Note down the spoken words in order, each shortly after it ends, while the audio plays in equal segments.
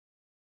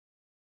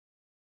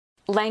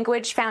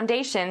Language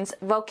Foundations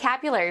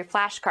Vocabulary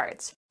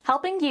Flashcards,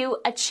 helping you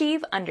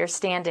achieve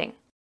understanding.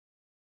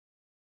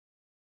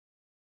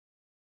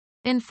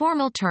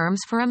 Informal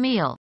terms for a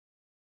meal.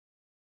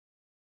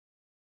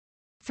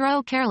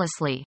 Throw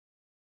carelessly.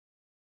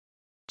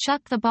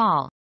 Chuck the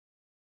ball.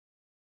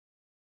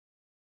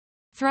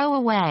 Throw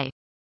away.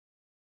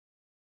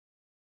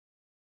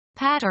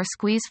 Pat or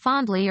squeeze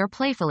fondly or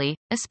playfully,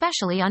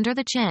 especially under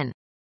the chin.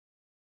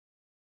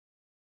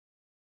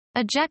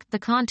 Eject the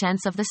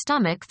contents of the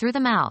stomach through the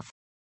mouth.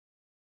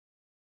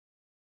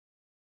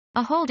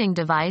 A holding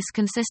device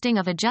consisting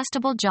of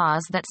adjustable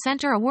jaws that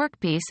center a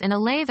workpiece in a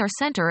lathe or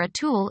center a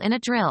tool in a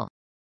drill.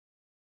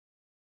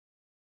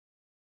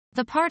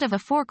 The part of a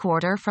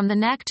forequarter from the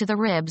neck to the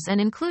ribs and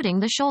including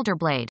the shoulder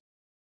blade.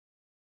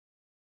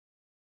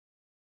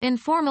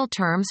 Informal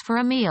terms for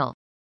a meal.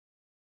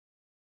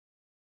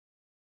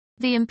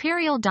 The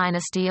Imperial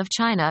Dynasty of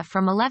China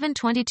from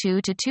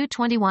 1122 to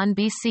 221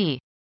 BC,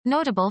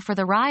 notable for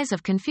the rise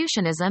of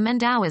Confucianism and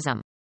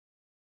Taoism.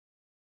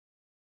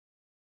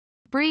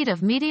 Breed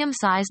of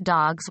medium-sized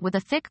dogs with a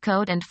thick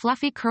coat and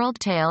fluffy curled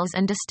tails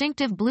and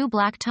distinctive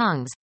blue-black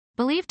tongues,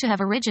 believed to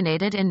have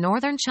originated in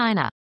northern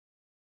China.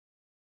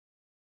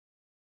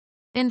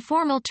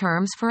 Informal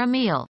terms for a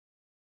meal.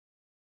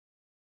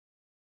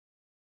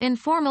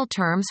 Informal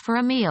terms for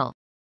a meal.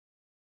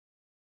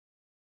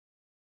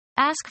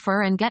 Ask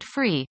for and get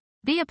free.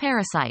 Be a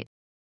parasite.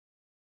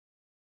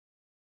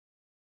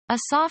 A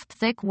soft,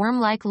 thick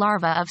worm-like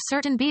larva of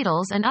certain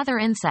beetles and other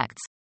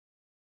insects.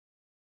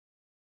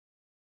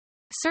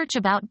 Search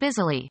about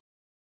busily.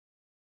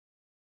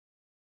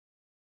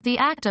 The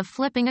act of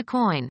flipping a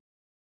coin.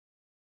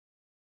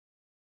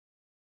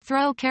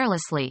 Throw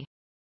carelessly.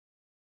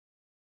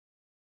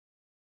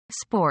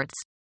 Sports.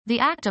 The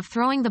act of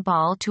throwing the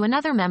ball to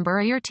another member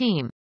of your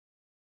team.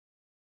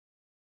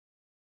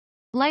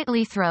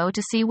 Lightly throw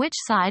to see which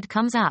side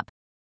comes up.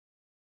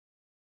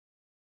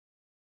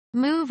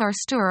 Move or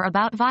stir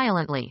about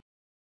violently.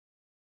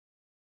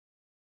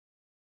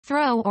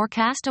 Throw or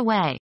cast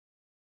away.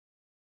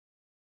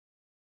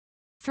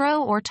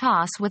 Throw or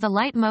toss with a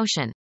light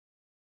motion.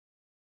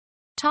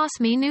 Toss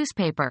me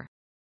newspaper.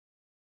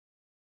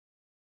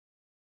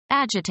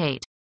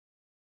 Agitate.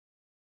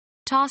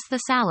 Toss the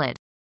salad.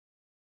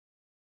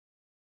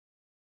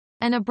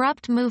 An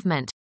abrupt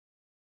movement.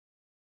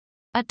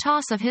 A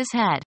toss of his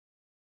head.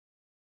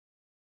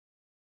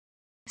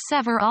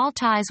 Sever all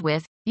ties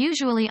with,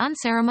 usually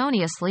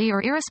unceremoniously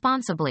or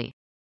irresponsibly.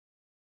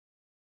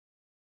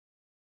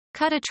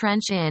 Cut a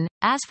trench in,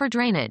 as for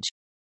drainage.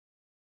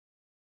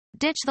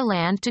 Ditch the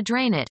land to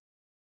drain it.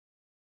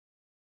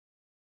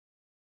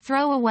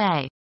 Throw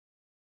away.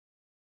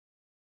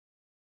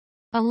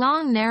 A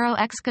long narrow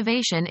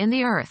excavation in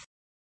the earth.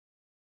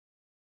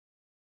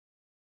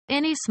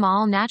 Any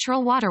small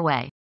natural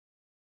waterway.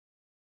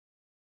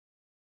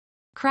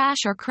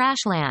 Crash or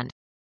crash land.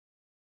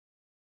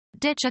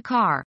 Ditch a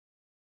car.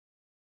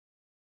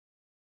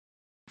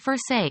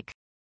 Forsake.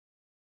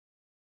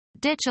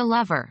 Ditch a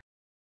lover.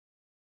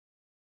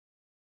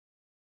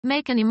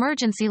 Make an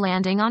emergency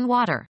landing on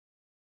water.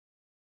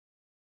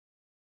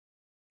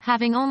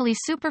 Having only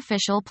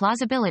superficial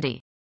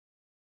plausibility.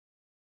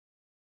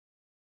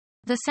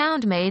 The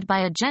sound made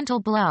by a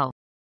gentle blow.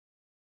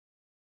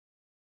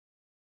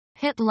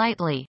 Hit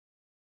lightly.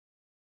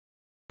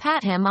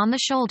 Pat him on the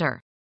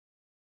shoulder.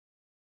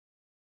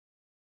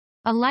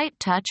 A light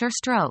touch or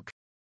stroke.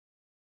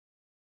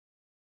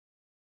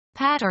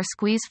 Pat or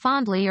squeeze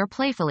fondly or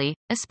playfully,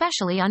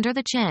 especially under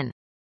the chin.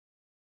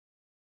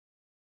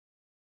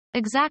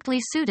 Exactly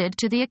suited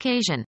to the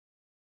occasion.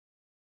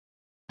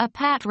 A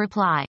pat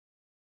reply.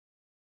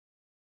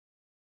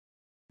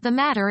 The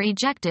matter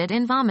ejected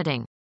in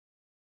vomiting.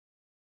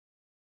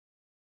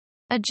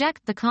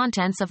 Eject the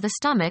contents of the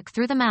stomach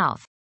through the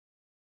mouth.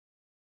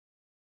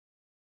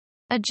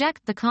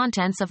 Eject the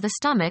contents of the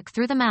stomach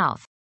through the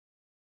mouth.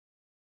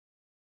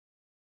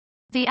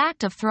 The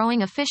act of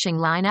throwing a fishing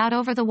line out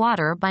over the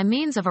water by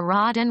means of a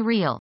rod and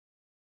reel.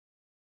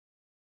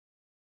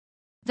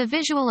 The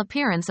visual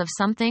appearance of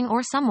something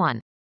or someone.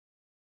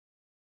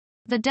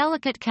 The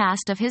delicate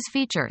cast of his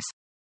features.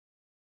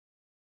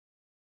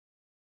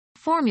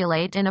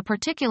 Formulate in a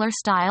particular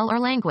style or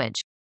language.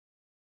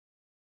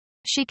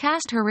 She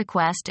cast her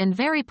request in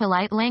very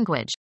polite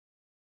language.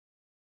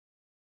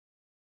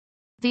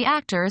 The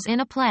actors in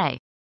a play.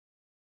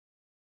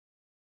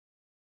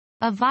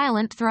 A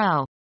violent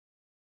throw.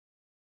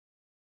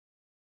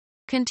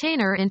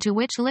 Container into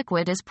which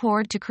liquid is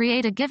poured to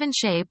create a given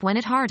shape when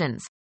it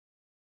hardens.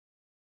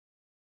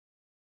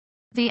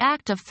 The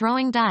act of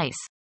throwing dice.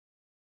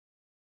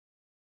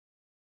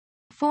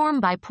 Form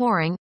by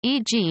pouring,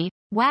 e.g.,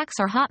 wax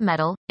or hot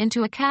metal,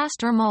 into a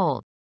cast or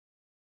mold.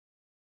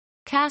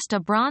 Cast a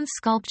bronze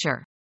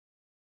sculpture.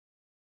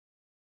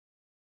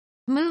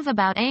 Move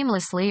about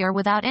aimlessly or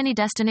without any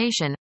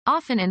destination,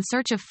 often in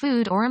search of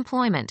food or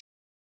employment.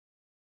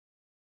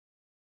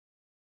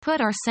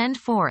 Put or send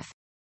forth.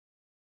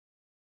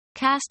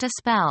 Cast a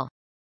spell.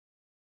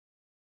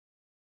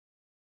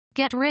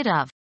 Get rid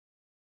of.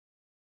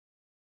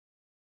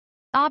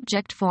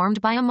 Object formed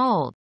by a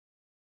mold.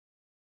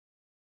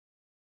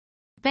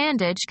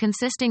 Bandage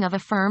consisting of a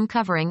firm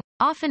covering,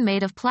 often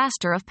made of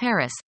plaster of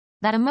Paris,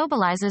 that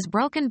immobilizes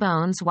broken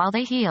bones while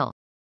they heal.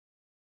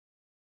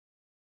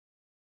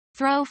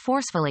 Throw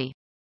forcefully.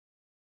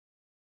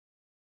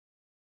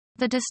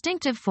 The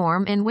distinctive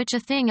form in which a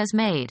thing is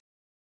made.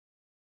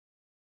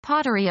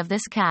 Pottery of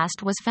this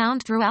cast was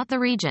found throughout the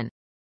region.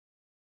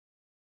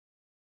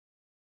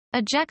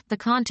 Eject the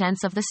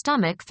contents of the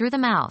stomach through the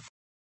mouth.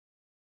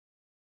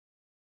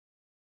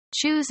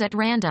 Choose at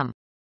random.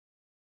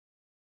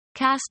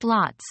 Cast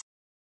lots.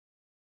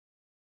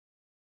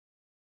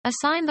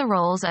 Assign the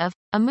roles of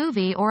a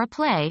movie or a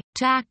play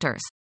to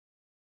actors.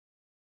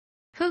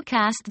 Who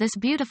cast this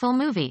beautiful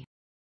movie?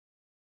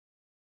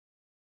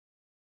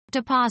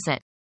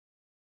 Deposit.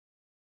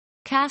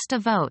 Cast a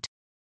vote.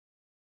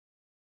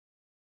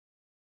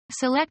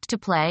 Select to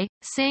play,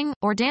 sing,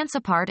 or dance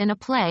a part in a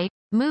play,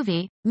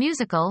 movie,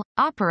 musical,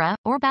 opera,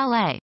 or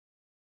ballet.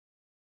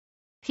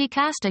 He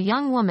cast a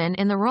young woman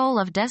in the role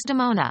of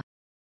Desdemona.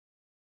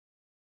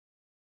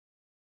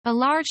 A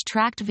large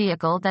tracked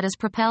vehicle that is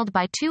propelled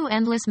by two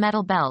endless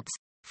metal belts,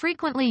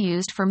 frequently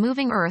used for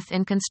moving earth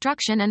in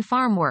construction and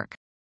farm work.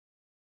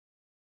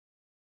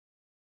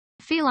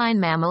 Feline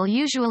mammal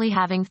usually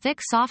having thick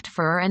soft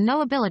fur and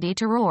no ability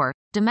to roar,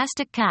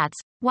 domestic cats,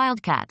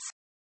 wildcats.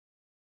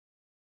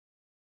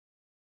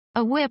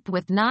 A whip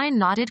with 9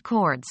 knotted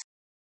cords.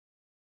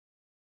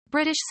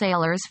 British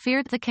sailors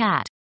feared the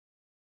cat.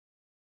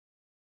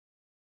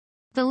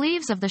 The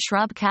leaves of the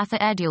shrub Catha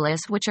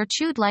edulis, which are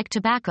chewed like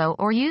tobacco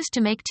or used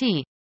to make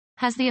tea,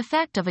 has the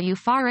effect of a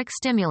euphoric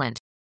stimulant.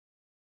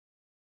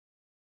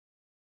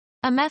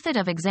 A method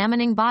of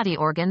examining body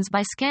organs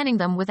by scanning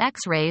them with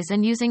X-rays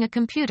and using a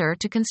computer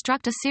to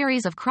construct a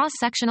series of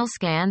cross-sectional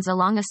scans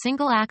along a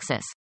single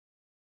axis.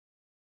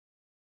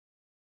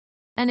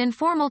 An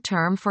informal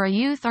term for a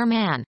youth or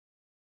man.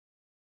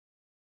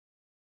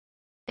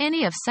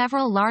 Any of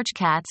several large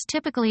cats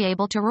typically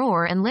able to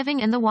roar and living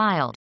in the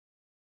wild.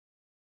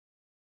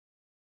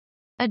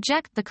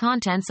 Eject the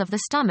contents of the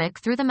stomach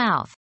through the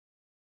mouth.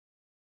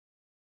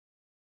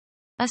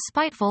 A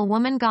spiteful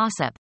woman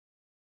gossip.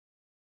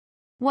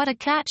 What a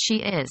cat she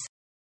is.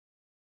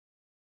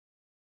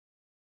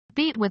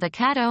 Beat with a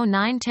cat o'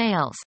 9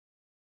 tails.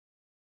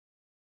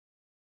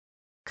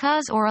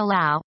 Cause or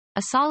allow,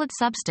 a solid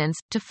substance,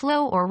 to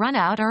flow or run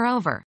out or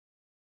over.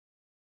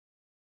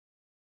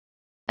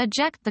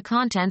 Eject the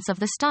contents of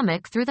the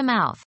stomach through the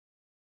mouth.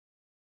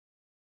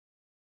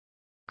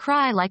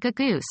 Cry like a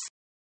goose.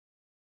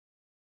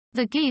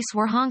 The geese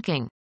were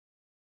honking.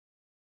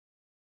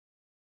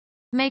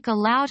 Make a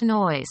loud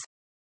noise.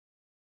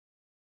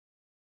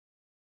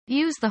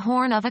 Use the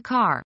horn of a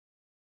car.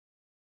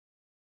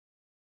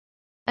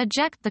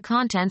 Eject the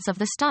contents of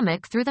the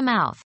stomach through the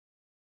mouth.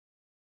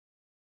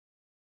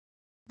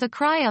 The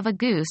cry of a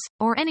goose,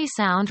 or any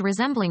sound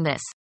resembling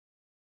this.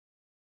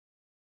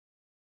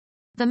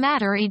 The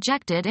matter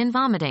ejected in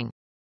vomiting.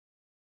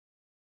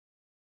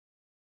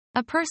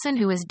 A person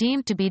who is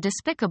deemed to be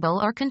despicable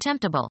or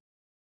contemptible.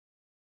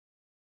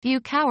 You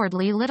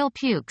cowardly little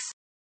pukes.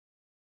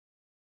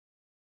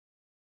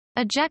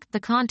 Eject the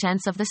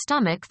contents of the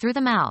stomach through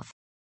the mouth.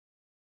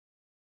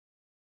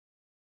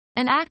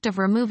 An act of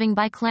removing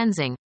by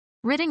cleansing,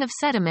 ridding of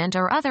sediment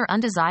or other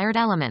undesired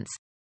elements.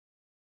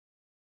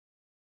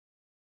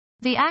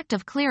 The act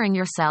of clearing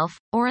yourself,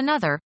 or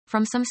another,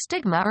 from some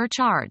stigma or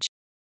charge.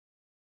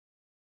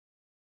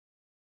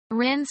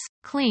 Rinse,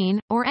 clean,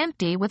 or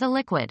empty with a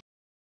liquid.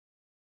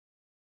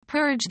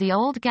 Purge the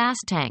old gas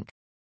tank.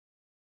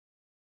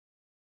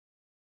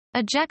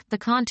 Eject the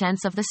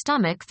contents of the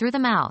stomach through the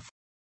mouth.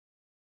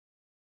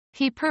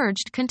 He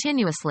purged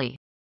continuously.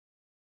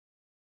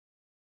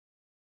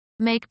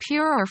 Make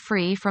pure or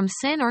free from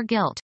sin or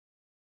guilt.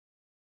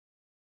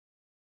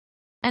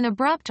 An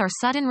abrupt or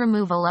sudden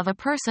removal of a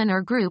person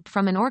or group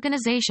from an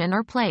organization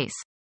or place.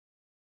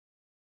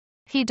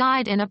 He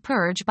died in a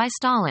purge by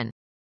Stalin.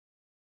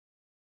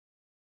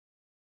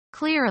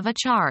 Clear of a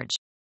charge.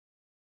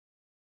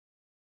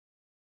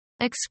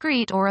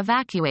 Excrete or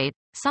evacuate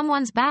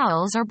someone's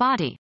bowels or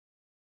body.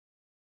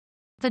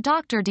 The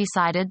doctor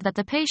decided that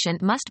the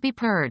patient must be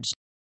purged.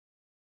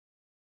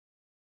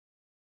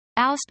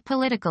 Oust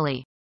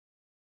politically.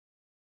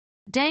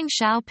 Deng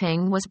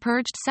Xiaoping was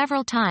purged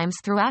several times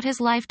throughout his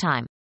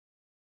lifetime.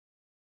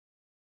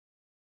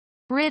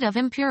 Rid of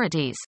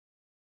impurities.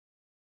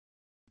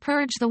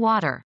 Purge the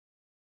water.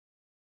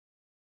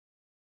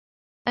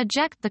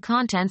 Eject the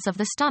contents of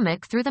the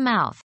stomach through the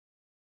mouth.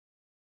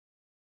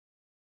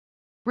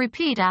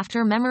 Repeat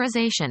after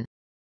memorization.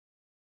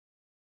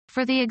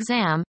 For the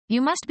exam,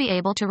 you must be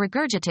able to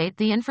regurgitate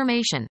the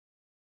information.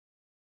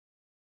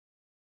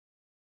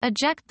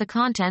 Eject the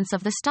contents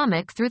of the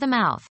stomach through the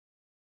mouth.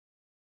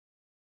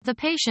 The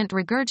patient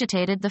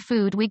regurgitated the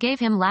food we gave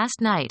him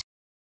last night.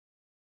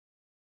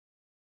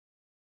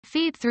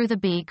 Feed through the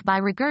beak by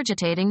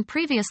regurgitating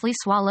previously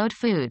swallowed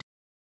food.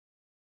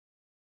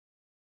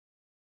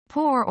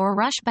 Pour or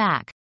rush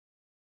back.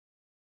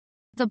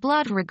 The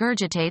blood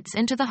regurgitates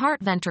into the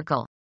heart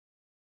ventricle.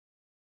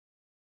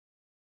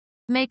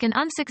 Make an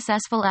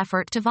unsuccessful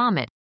effort to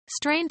vomit.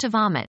 Strain to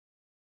vomit.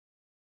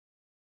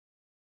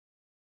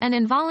 An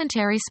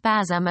involuntary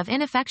spasm of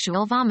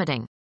ineffectual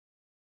vomiting.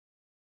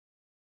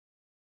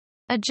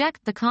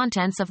 Eject the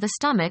contents of the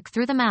stomach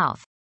through the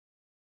mouth.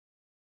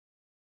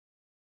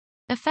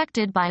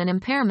 Affected by an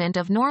impairment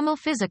of normal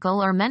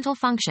physical or mental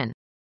function.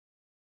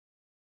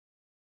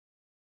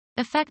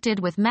 Affected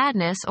with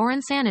madness or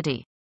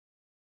insanity.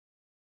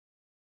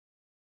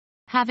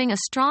 Having a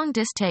strong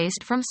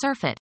distaste from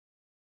surfeit.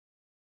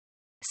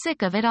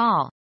 Sick of it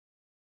all.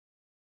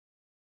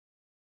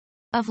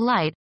 Of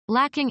light,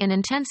 lacking in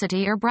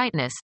intensity or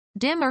brightness,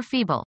 dim or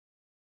feeble.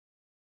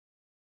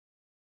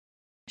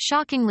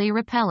 Shockingly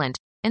repellent,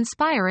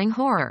 inspiring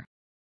horror.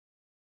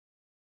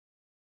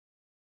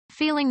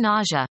 Feeling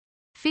nausea.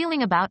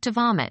 Feeling about to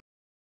vomit.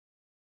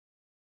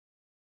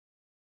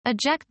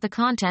 Eject the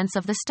contents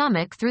of the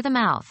stomach through the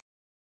mouth.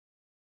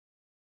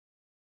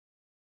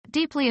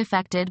 Deeply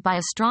affected by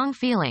a strong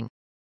feeling.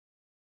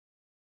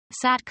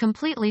 Sat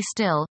completely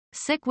still,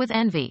 sick with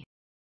envy.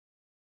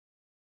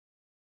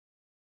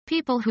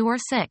 People who are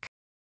sick.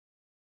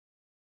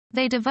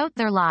 They devote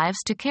their lives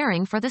to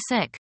caring for the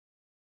sick.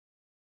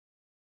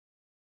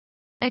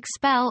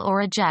 Expel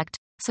or eject,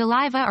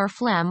 saliva or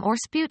phlegm or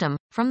sputum,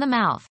 from the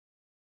mouth.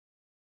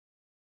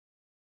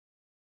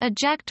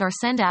 Eject or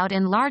send out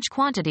in large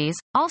quantities,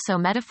 also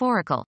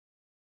metaphorical.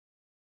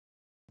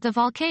 The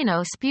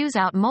volcano spews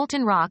out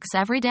molten rocks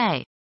every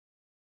day.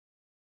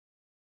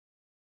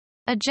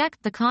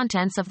 Eject the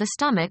contents of the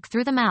stomach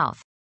through the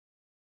mouth.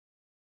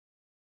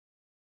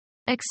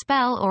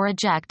 Expel or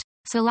eject,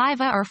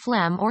 saliva or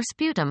phlegm or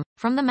sputum,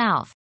 from the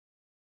mouth.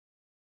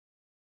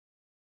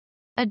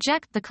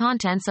 Eject the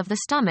contents of the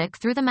stomach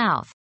through the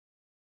mouth.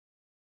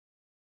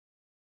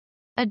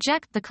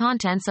 Eject the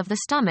contents of the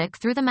stomach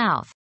through the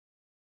mouth.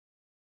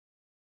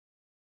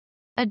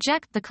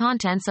 Eject the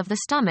contents of the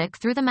stomach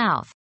through the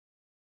mouth.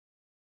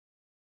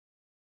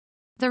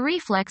 The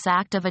reflex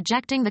act of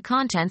ejecting the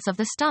contents of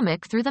the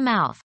stomach through the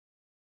mouth.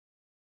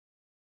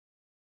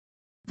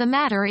 The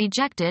matter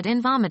ejected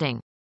in vomiting.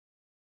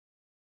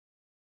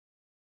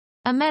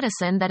 A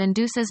medicine that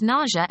induces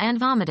nausea and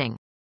vomiting.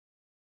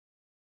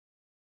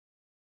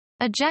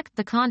 Eject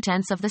the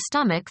contents of the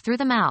stomach through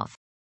the mouth.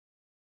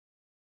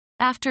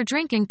 After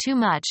drinking too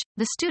much,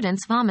 the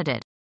students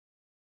vomited.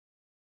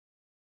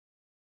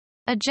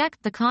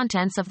 Eject the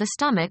contents of the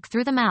stomach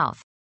through the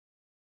mouth.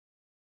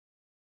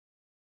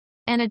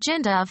 An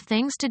agenda of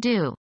things to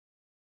do.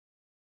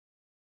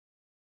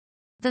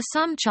 The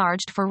sum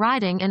charged for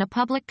riding in a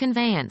public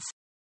conveyance.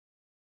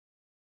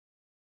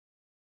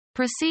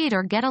 Proceed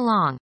or get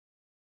along.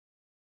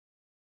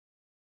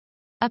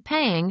 A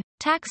paying,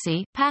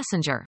 taxi,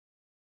 passenger.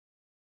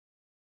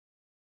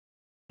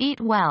 Eat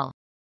well.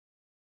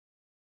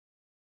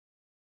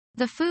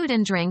 The food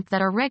and drink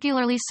that are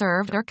regularly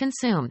served or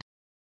consumed.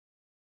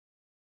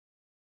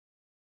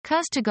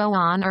 Cause to go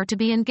on or to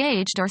be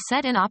engaged or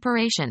set in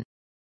operation.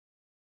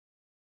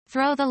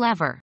 Throw the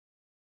lever.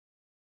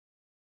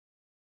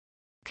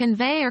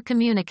 Convey or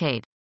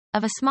communicate.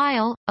 Of a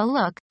smile, a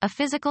look, a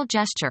physical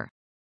gesture.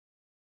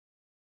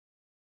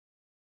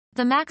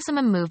 The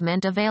maximum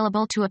movement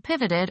available to a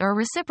pivoted or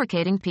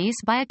reciprocating piece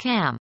by a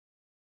cam.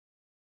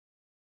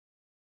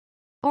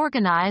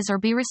 Organize or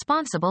be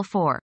responsible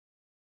for.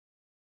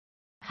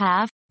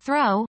 Have,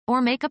 throw,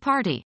 or make a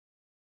party.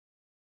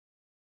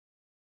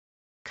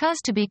 Cause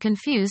to be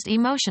confused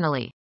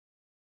emotionally.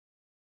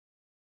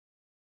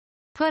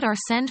 Put or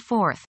send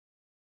forth.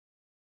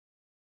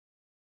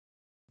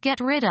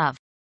 Get rid of.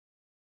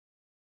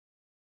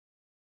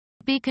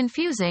 Be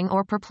confusing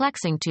or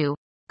perplexing to.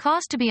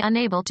 Cause to be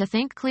unable to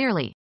think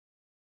clearly.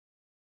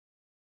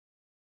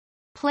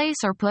 Place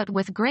or put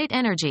with great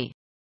energy.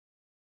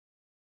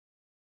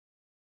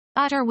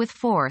 Utter with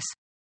force.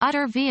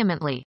 Utter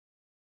vehemently.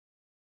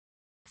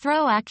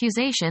 Throw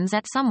accusations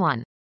at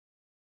someone.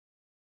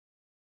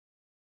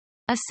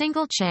 A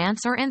single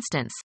chance or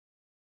instance.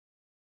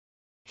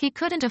 He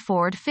couldn't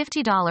afford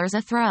 $50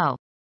 a throw.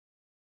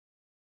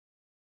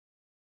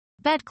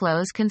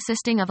 Bedclothes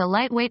consisting of a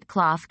lightweight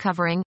cloth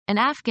covering, an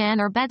afghan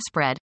or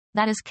bedspread,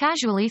 that is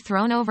casually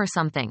thrown over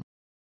something.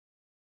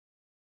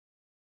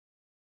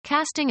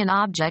 Casting an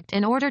object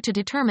in order to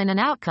determine an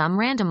outcome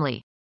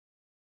randomly.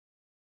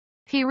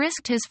 He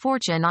risked his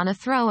fortune on a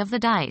throw of the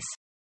dice.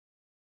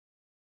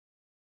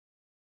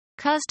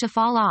 Cause to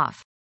fall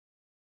off.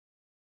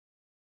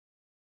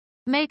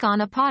 Make on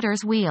a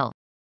potter's wheel.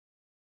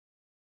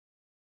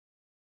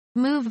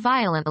 Move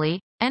violently,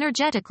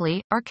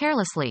 energetically, or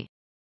carelessly.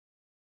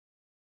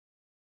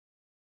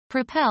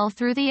 Propel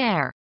through the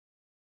air.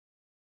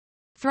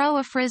 Throw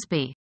a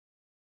frisbee.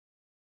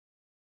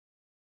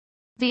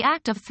 The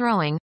act of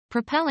throwing,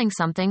 propelling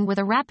something with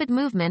a rapid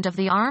movement of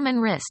the arm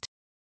and wrist.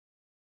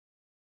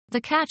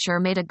 The catcher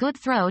made a good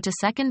throw to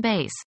second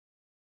base.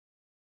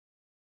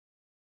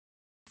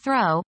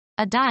 Throw,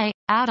 a die,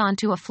 out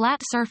onto a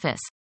flat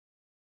surface.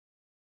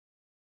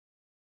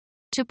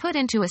 To put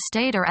into a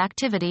state or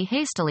activity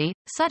hastily,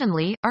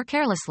 suddenly, or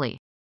carelessly.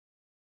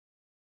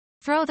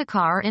 Throw the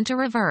car into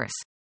reverse.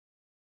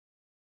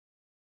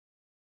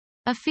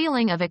 A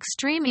feeling of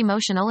extreme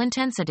emotional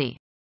intensity.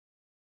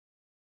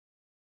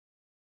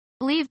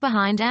 Leave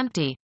behind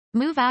empty.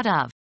 Move out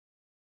of.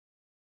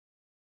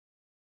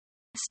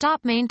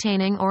 Stop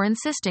maintaining or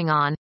insisting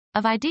on,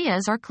 of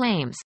ideas or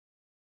claims.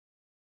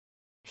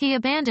 He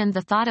abandoned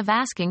the thought of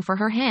asking for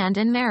her hand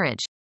in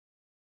marriage.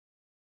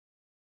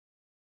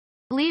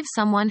 Leave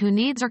someone who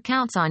needs or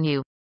counts on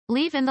you.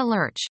 Leave in the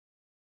lurch.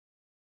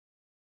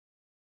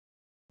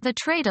 The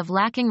trait of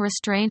lacking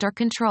restraint or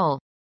control.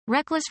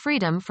 Reckless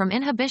freedom from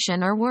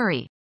inhibition or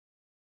worry.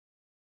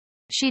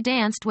 She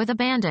danced with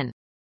abandon.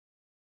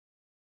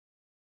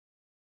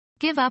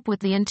 Give up with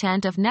the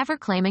intent of never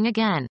claiming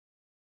again.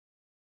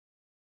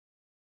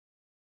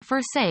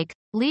 Forsake,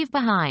 leave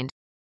behind.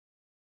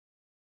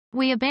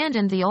 We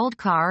abandoned the old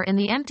car in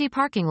the empty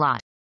parking lot.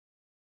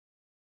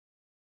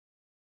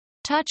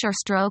 Touch or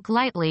stroke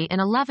lightly in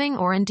a loving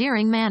or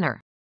endearing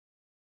manner.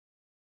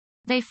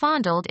 They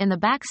fondled in the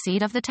back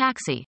seat of the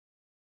taxi.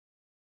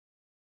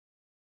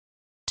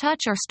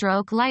 Touch or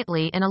stroke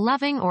lightly in a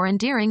loving or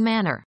endearing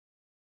manner.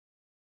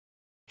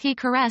 He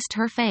caressed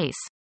her face.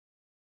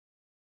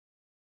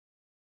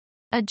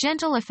 A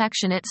gentle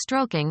affectionate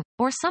stroking,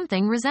 or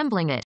something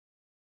resembling it.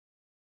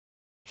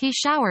 He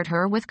showered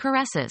her with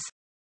caresses.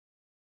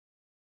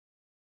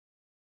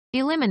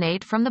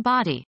 Eliminate from the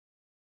body.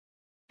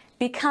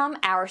 Become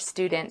our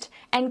student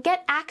and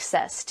get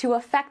access to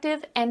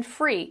effective and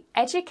free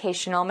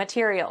educational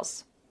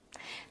materials.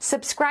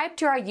 Subscribe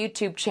to our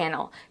YouTube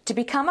channel to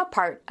become a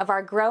part of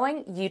our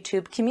growing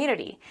YouTube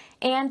community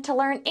and to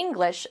learn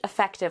English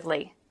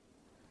effectively.